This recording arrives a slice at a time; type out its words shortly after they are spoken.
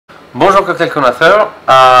Bonjour cocktail connoisseur.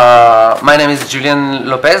 My name is Julien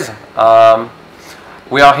Lopez.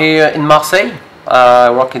 We are here in Marseille. I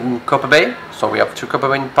work in Copperbay, so we have two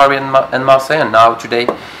Copperbay in Paris and Marseille, and now today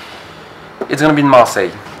it's gonna be in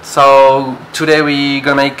Marseille. So today we're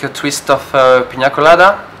gonna make a twist of Pina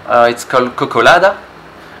Colada. It's called Coco Lada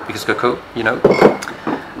because cocoa, you know.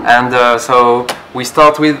 And so we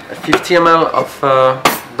start with 50 ml of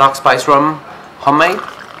dark spice rum, homemade.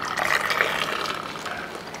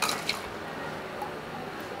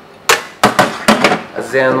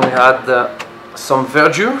 Then we had some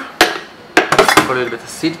verdure for a little bit of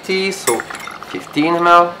acidity, so 15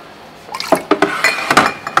 ml.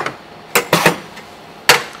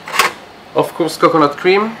 Of course, coconut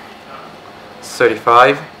cream,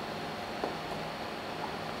 35.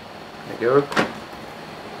 There you go.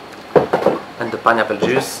 And the pineapple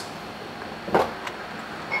juice,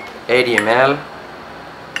 80 ml.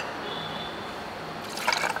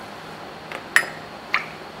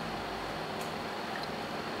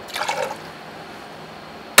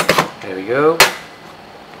 There we go.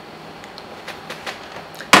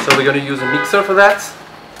 So we're going to use a mixer for that.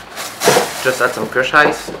 Just add some crushed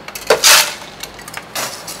ice.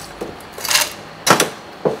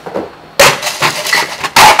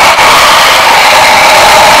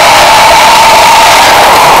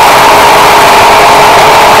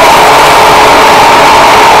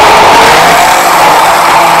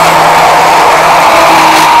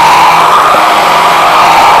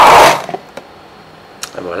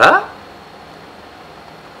 Et voilà.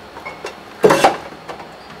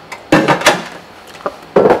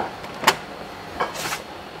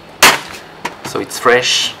 So it's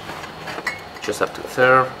fresh, just have to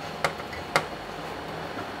serve.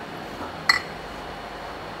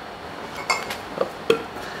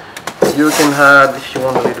 You can add, if you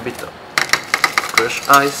want, a little bit of crushed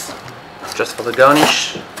ice, just for the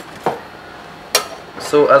garnish.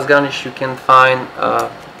 So as garnish you can find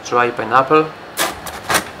dry pineapple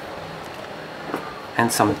and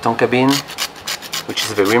some tonka bean, which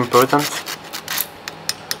is very important.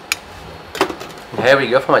 Here we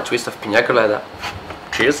go for my twist of Pina Colada.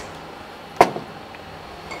 Cheers!